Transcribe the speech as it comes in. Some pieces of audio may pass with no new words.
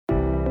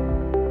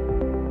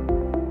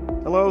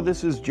Hello,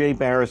 this is Jay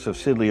Baris of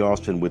Sidley,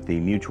 Austin with the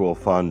Mutual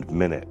Fund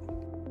Minute.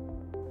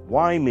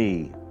 Why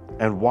me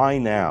and why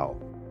now?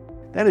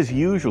 That is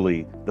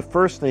usually the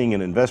first thing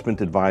an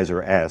investment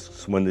advisor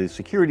asks when the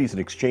Securities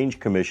and Exchange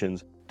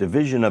Commission's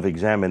Division of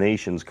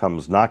Examinations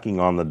comes knocking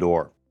on the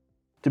door.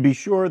 To be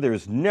sure,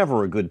 there's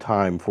never a good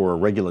time for a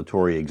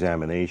regulatory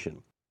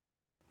examination.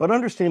 But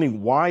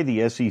understanding why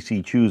the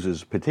SEC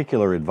chooses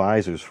particular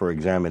advisors for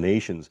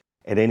examinations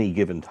at any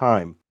given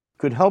time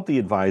could help the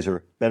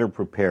advisor better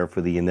prepare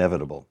for the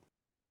inevitable.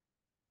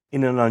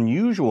 In an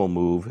unusual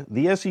move,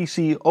 the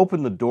SEC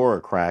opened the door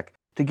a crack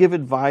to give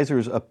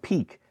advisors a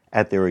peek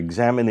at their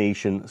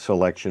examination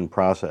selection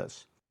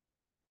process.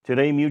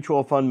 Today,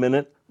 Mutual Fund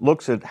Minute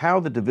looks at how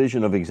the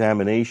Division of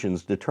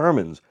Examinations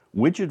determines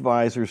which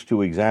advisors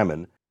to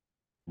examine,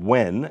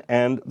 when,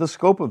 and the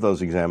scope of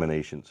those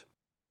examinations.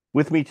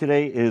 With me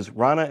today is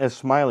Ranah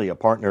Esmaili, a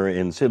partner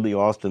in Sidley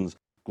Austin's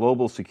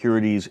Global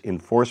Securities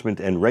Enforcement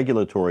and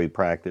Regulatory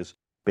practice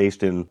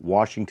based in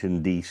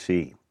Washington,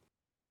 D.C.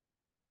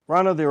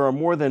 Ranah, there are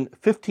more than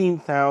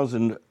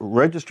 15,000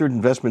 registered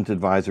investment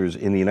advisors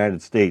in the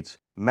United States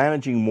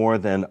managing more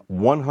than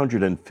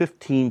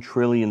 $115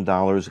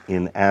 trillion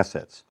in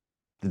assets.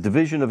 The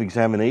Division of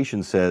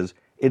Examination says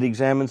it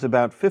examines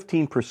about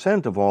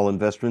 15% of all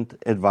investment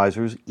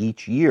advisors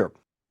each year,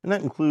 and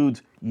that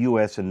includes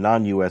U.S. and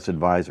non-U.S.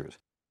 advisors.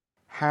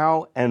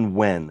 How and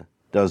when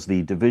does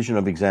the Division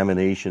of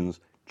Examinations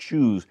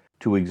choose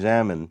to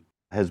examine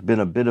has been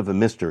a bit of a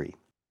mystery.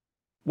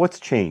 What's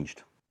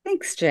changed?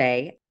 Thanks,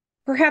 Jay.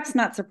 Perhaps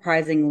not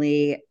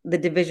surprisingly, the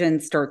division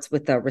starts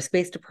with a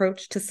risk-based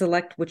approach to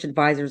select which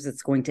advisors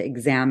it's going to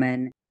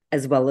examine,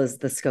 as well as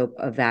the scope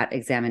of that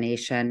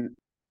examination.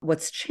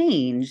 What's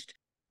changed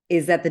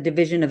is that the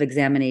Division of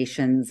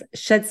Examinations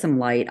shed some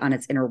light on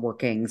its inner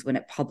workings when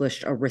it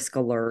published a risk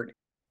alert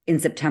in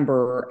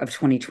September of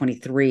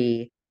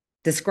 2023,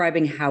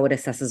 describing how it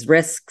assesses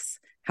risks,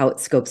 how it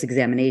scopes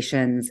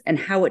examinations, and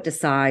how it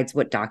decides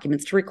what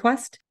documents to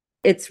request.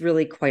 It's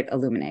really quite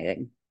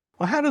illuminating.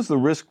 Well, how does the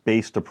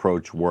risk-based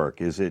approach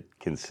work? Is it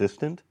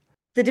consistent?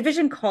 The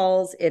division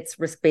calls its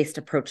risk-based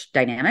approach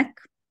dynamic.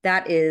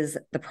 That is,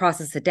 the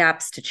process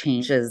adapts to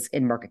changes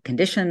in market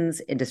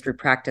conditions, industry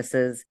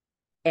practices,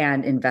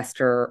 and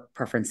investor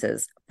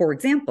preferences. For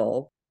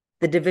example,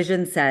 the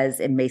division says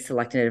it may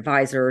select an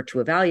advisor to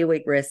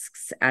evaluate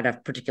risks at a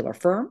particular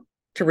firm,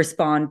 to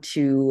respond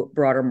to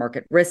broader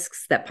market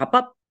risks that pop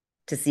up,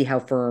 to see how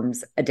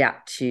firms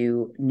adapt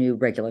to new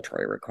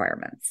regulatory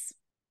requirements.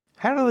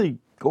 How do they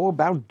go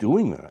about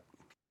doing that?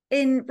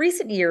 In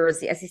recent years,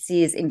 the SEC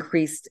has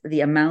increased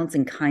the amounts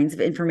and kinds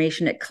of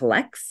information it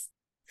collects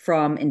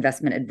from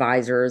investment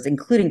advisors,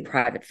 including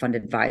private fund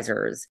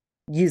advisors,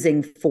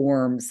 using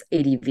forms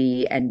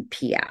ADV and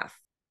PF.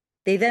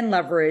 They then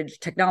leverage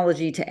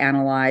technology to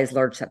analyze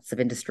large sets of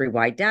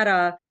industry-wide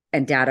data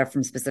and data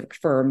from specific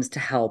firms to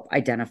help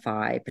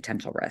identify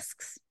potential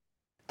risks.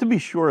 To be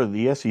sure,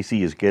 the SEC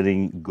is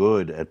getting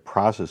good at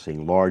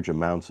processing large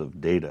amounts of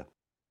data.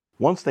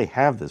 Once they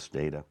have this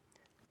data,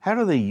 how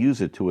do they use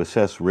it to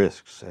assess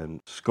risks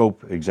and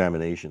scope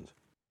examinations?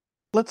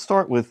 Let's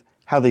start with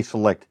how they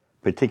select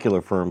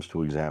particular firms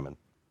to examine.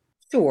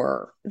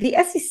 Sure. The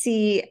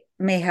SEC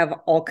may have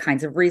all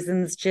kinds of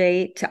reasons,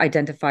 Jay, to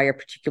identify a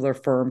particular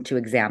firm to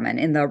examine.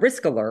 In the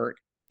risk alert,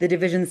 the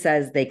division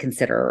says they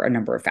consider a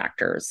number of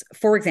factors.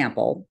 For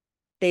example,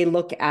 they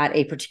look at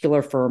a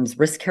particular firm's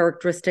risk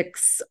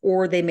characteristics,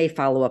 or they may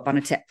follow up on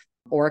a tip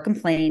or a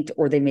complaint,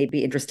 or they may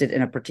be interested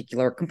in a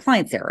particular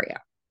compliance area.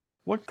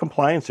 What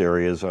compliance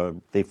areas are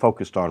they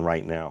focused on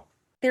right now?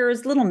 There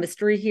is little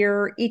mystery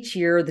here. Each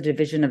year, the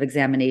Division of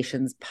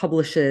Examinations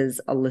publishes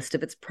a list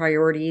of its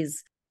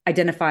priorities,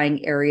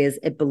 identifying areas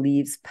it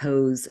believes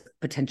pose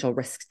potential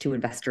risks to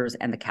investors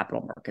and the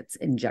capital markets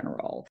in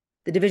general.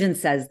 The division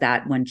says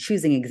that when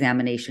choosing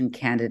examination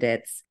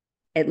candidates,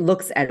 it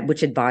looks at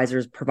which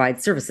advisors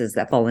provide services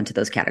that fall into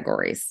those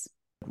categories.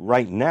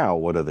 Right now,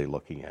 what are they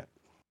looking at?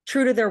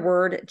 True to their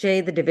word,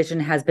 Jay, the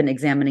division has been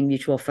examining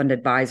mutual fund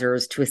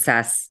advisors to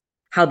assess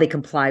how they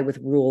comply with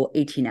Rule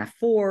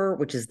 18F4,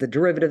 which is the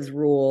derivatives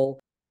rule,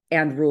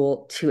 and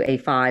Rule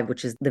 2A5,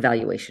 which is the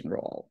valuation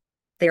rule.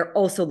 They are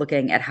also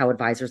looking at how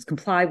advisors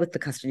comply with the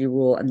custody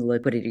rule and the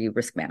liquidity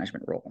risk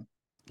management rule.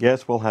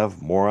 Yes, we'll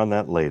have more on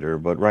that later,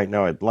 but right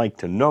now I'd like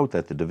to note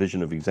that the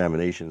Division of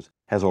Examinations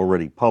has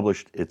already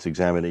published its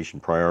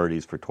examination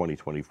priorities for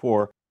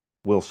 2024.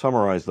 We'll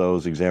summarize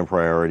those exam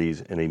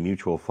priorities in a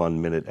Mutual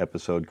Fund Minute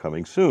episode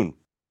coming soon.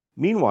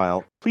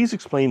 Meanwhile, please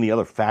explain the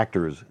other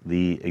factors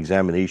the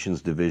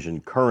Examinations Division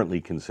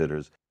currently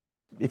considers.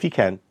 If you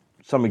can,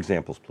 some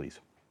examples, please.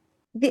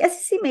 The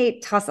SEC may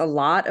toss a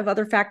lot of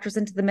other factors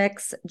into the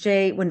mix,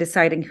 Jay, when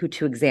deciding who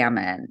to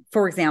examine.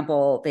 For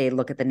example, they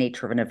look at the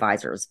nature of an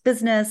advisor's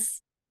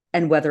business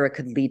and whether it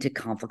could lead to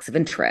conflicts of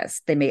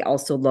interest. They may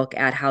also look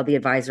at how the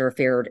advisor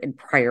fared in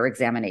prior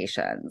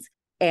examinations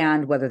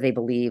and whether they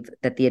believe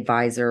that the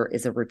advisor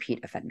is a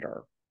repeat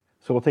offender.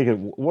 So we'll take it.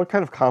 What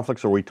kind of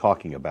conflicts are we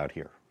talking about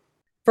here?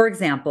 For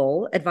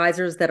example,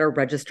 advisors that are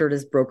registered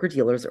as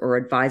broker-dealers or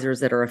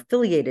advisors that are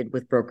affiliated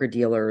with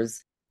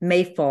broker-dealers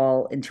may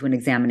fall into an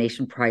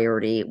examination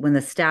priority when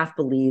the staff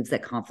believes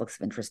that conflicts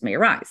of interest may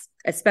arise,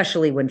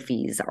 especially when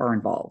fees are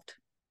involved.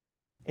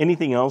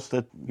 Anything else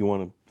that you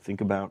want to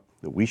think about,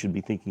 that we should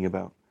be thinking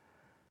about?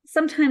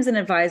 Sometimes an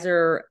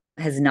advisor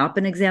has not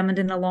been examined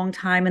in a long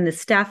time, and the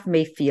staff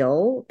may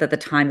feel that the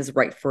time is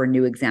right for a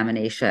new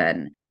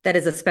examination. That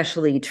is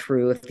especially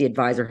true if the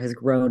advisor has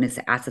grown its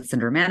assets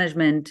under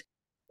management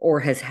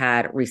or has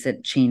had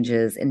recent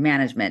changes in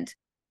management.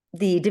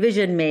 The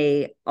division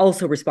may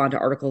also respond to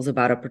articles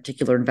about a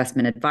particular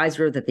investment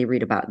advisor that they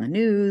read about in the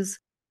news,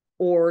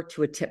 or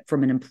to a tip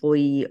from an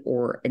employee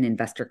or an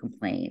investor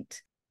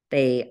complaint.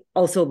 They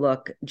also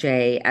look,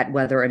 Jay, at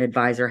whether an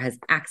advisor has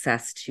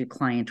access to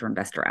client or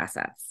investor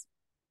assets.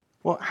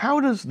 Well, how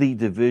does the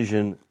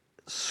division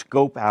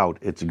scope out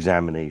its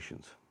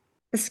examinations?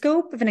 The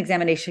scope of an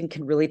examination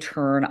can really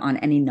turn on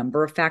any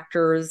number of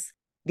factors.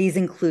 These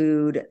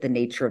include the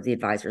nature of the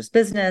advisor's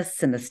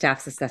business and the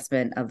staff's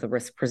assessment of the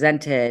risk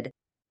presented.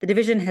 The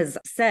division has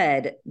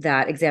said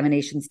that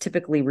examinations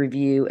typically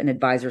review an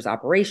advisor's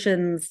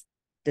operations,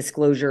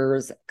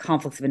 disclosures,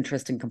 conflicts of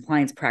interest, and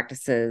compliance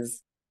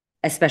practices,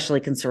 especially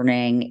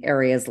concerning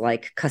areas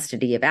like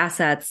custody of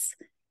assets,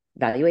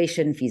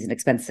 valuation, fees and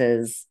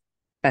expenses,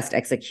 best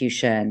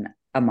execution,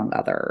 among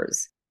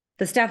others.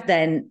 The staff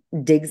then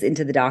digs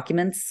into the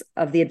documents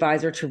of the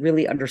advisor to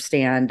really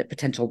understand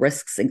potential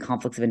risks and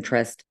conflicts of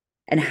interest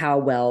and how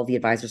well the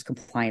advisor's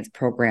compliance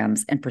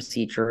programs and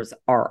procedures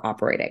are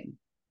operating.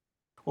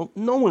 Well,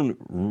 no one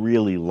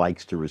really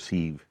likes to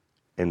receive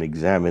an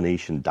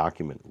examination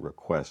document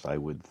request, I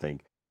would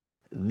think.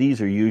 These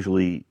are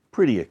usually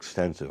pretty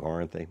extensive,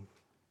 aren't they?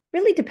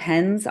 Really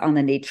depends on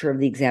the nature of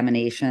the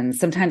examination.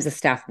 Sometimes the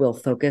staff will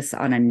focus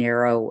on a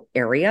narrow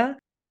area,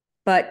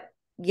 but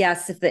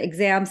yes, if the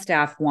exam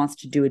staff wants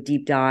to do a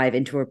deep dive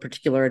into a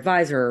particular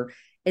advisor,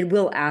 it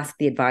will ask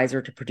the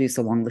advisor to produce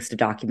a long list of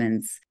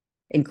documents,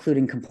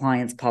 including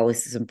compliance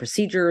policies and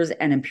procedures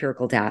and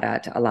empirical data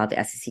to allow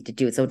the SEC to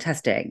do its own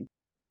testing.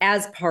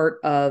 As part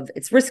of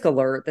its risk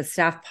alert, the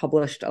staff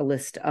published a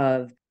list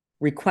of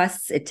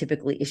requests it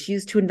typically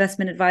issues to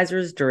investment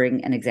advisors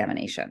during an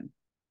examination.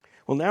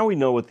 Well, now we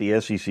know what the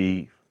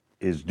SEC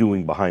is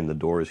doing behind the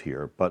doors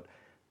here, but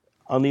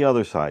on the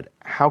other side,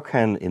 how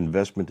can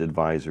investment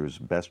advisors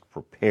best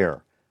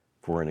prepare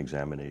for an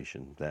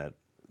examination that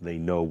they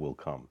know will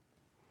come?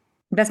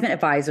 Investment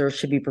advisors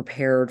should be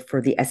prepared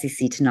for the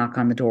SEC to knock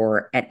on the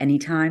door at any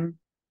time.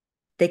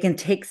 They can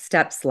take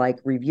steps like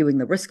reviewing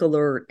the risk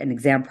alert and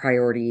exam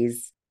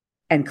priorities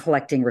and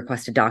collecting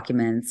requested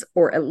documents,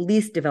 or at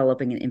least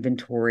developing an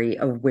inventory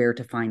of where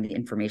to find the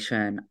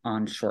information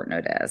on short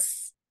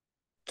notice.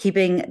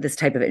 Keeping this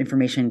type of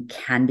information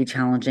can be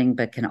challenging,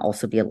 but can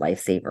also be a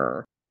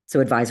lifesaver. So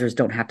advisors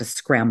don't have to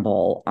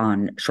scramble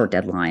on short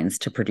deadlines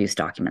to produce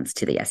documents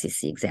to the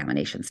SEC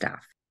examination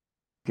staff.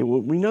 Okay,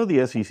 well, we know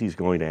the SEC is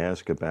going to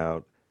ask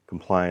about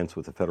compliance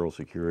with the federal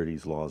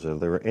securities laws. Are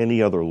there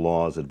any other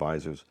laws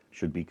advisors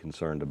should be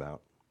concerned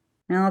about?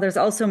 Now, there's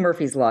also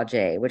Murphy's Law,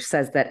 Jay, which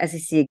says that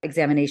SEC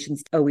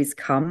examinations always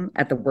come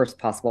at the worst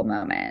possible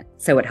moment,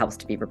 so it helps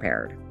to be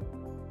prepared.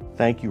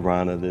 Thank you,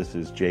 Ranah. This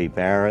is Jay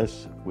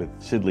Baris with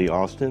Sidley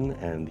Austin,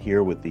 and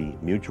here with the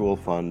Mutual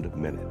Fund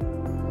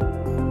Minute.